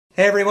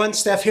Hey everyone,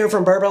 Steph here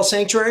from Barbell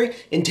Sanctuary.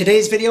 In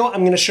today's video,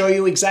 I'm going to show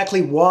you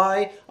exactly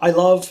why I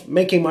love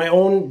making my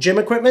own gym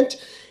equipment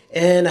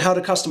and how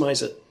to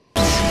customize it.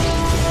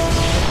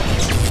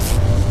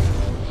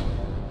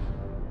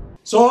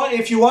 So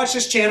if you watch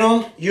this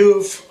channel,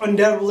 you've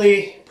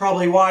undoubtedly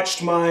probably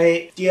watched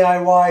my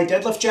DIY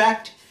deadlift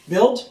jack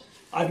build.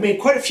 I've made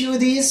quite a few of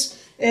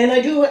these, and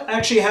I do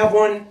actually have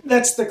one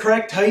that's the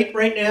correct height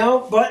right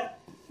now, but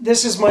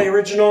this is my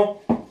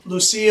original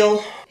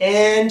LUCILE,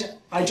 and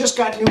I just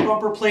got new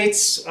bumper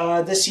plates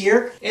this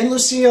year, and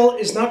LUCILE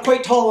is not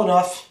quite tall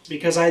enough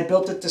because I had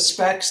built it to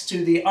specs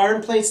to the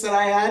iron plates that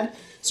I had,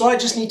 so I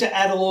just need to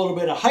add a little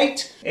bit of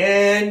height,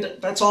 and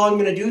that's all I'm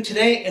going to do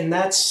today. And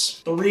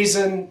that's the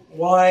reason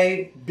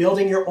why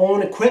building your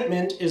own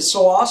equipment is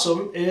so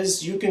awesome,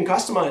 is you can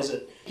customize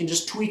it. You can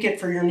just tweak it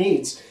for your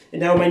needs.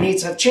 And now my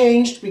needs have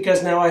changed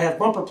because now I have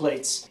bumper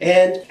plates.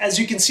 And as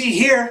you can see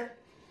here,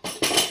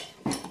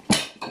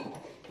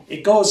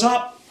 it goes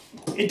up.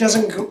 It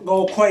doesn't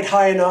go quite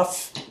high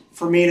enough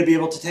for me to be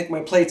able to take my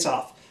plates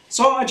off.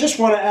 So I just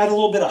want to add a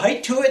little bit of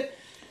height to it.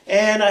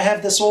 And I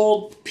have this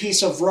old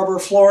piece of rubber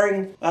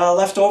flooring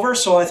left over,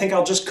 so I think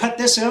I'll just cut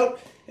this out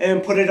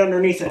and put it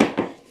underneath it.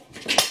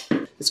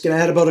 It's going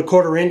to add about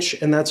 1/4 inch,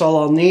 and that's all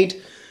I'll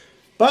need.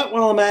 But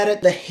while I'm at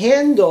it, the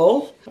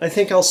handle, I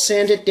think I'll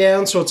sand it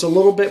down so it's a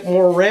little bit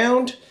more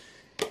round.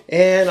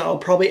 And I'll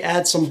probably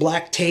add some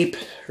black tape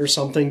or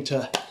something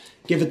to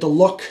give it the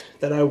look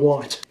that I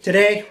want.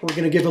 Today, we're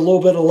going to give a little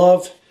bit of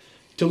love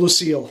to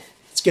LUCILE.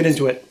 Let's get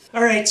into it.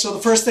 Alright, so the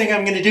first thing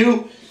I'm going to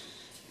do,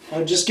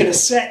 I'm just going to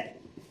set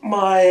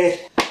my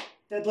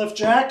deadlift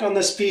jack on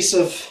this piece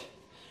of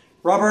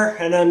rubber,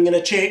 and I'm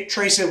going to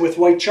trace it with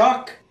white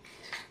chalk.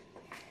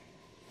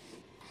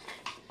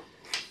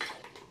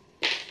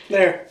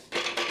 There.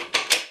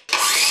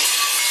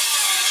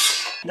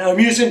 Now I'm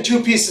using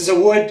 2 pieces of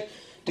wood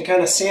to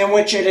kind of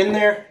sandwich it in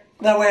there.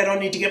 That way I don't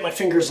need to get my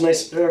fingers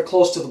nice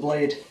close to the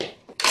blade.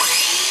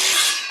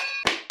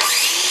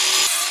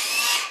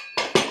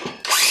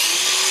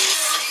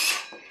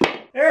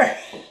 There.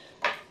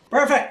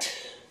 Perfect.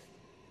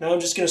 Now I'm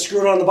just going to screw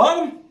it on the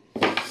bottom.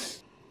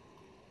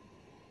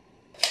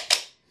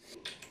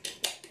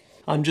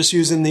 I'm just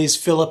using these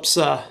Phillips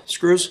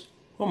screws.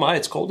 Oh my,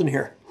 it's cold in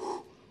here.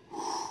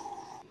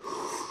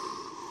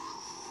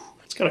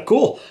 It's kind of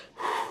cool.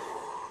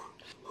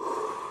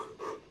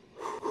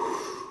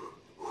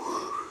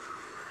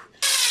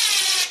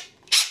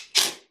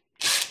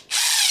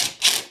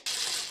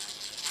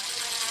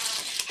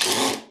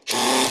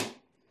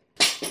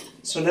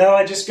 So now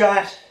I just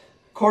got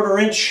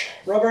 1/4 inch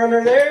rubber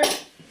under there.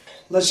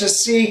 Let's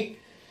just see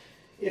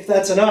if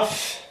that's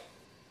enough.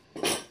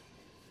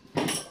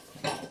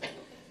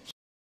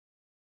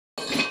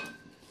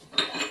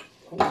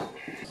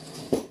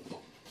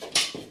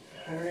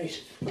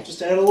 Alright,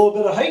 just add a little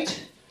bit of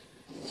height.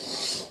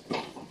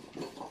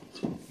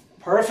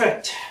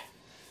 Perfect.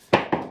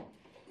 I'm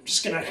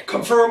just going to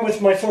confirm with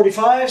my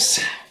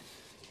 45s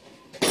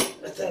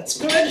that that's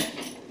good.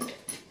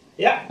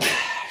 Yeah.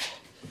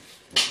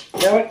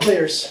 Now it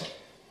clears.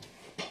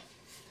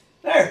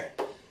 There.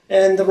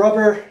 And the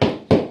rubber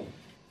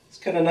is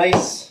kind of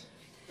nice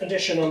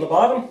addition on the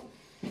bottom.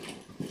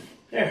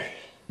 There.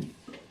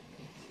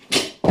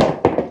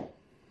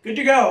 Good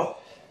to go.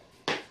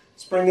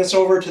 Let's bring this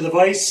over to the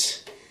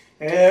vise,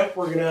 and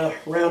we're going to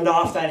round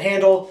off that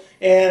handle,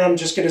 and I'm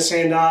just going to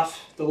sand off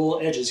the little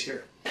edges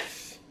here.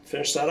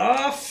 Finish that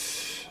off.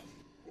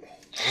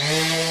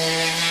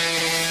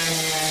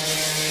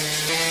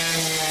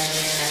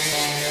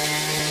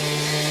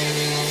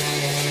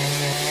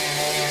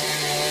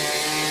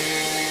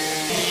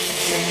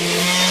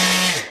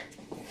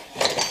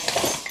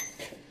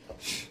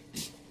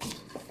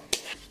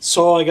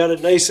 So I got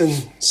it nice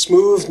and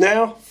smooth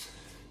now.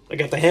 I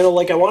got the handle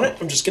like I want it.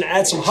 I'm just going to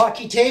add some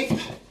hockey tape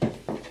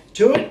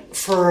to it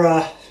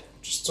for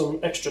just some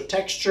extra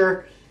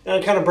texture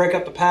and kind of break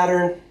up the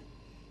pattern.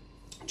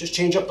 Just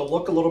change up the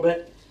look a little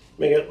bit.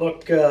 Make it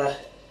look a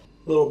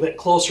little bit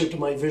closer to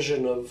my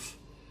vision of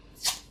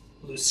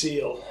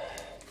LUCILE.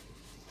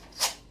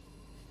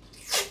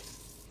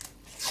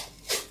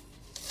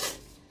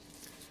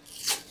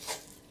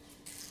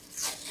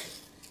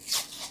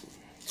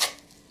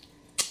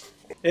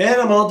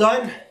 And I'm all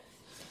done.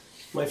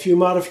 My few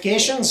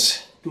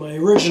modifications. My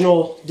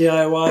original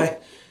DIY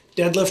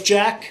deadlift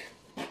jack.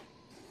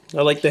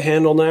 I like the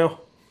handle now.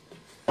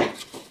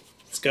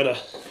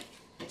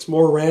 It's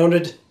more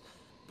rounded,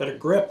 better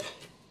grip.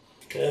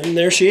 And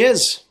there she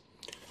is,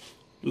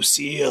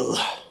 LUCILE.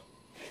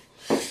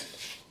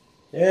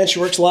 And she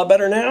works a lot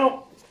better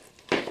now.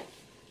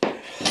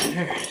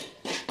 There.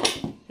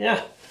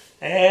 Yeah,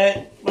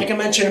 and like I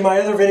mentioned in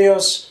my other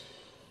videos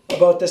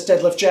about this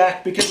deadlift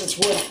jack, because it's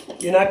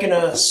wood, you're not going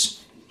to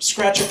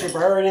scratch up your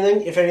bar or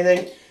anything. If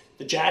anything,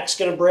 the jack's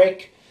going to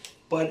break,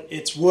 but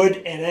it's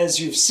wood, and as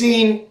you've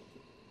seen,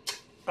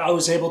 I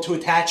was able to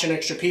attach an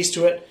extra piece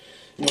to it,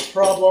 no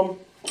problem.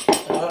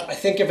 I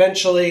think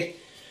eventually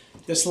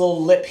this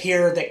little lip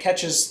here that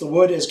catches the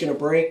wood is going to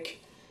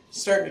break.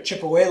 It's starting to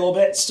chip away a little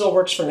bit. It still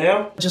works for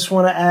now. I just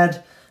want to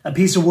add a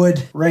piece of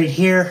wood right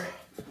here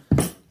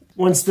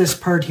once this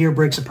part here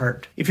breaks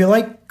apart. If you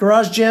like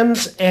garage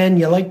gyms and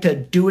you like to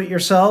do it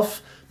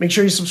yourself, make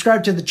sure you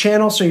subscribe to the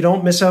channel so you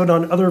don't miss out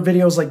on other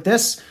videos like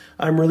this.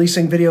 I'm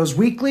releasing videos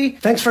weekly.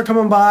 Thanks for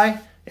coming by,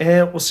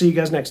 and we'll see you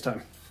guys next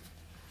time.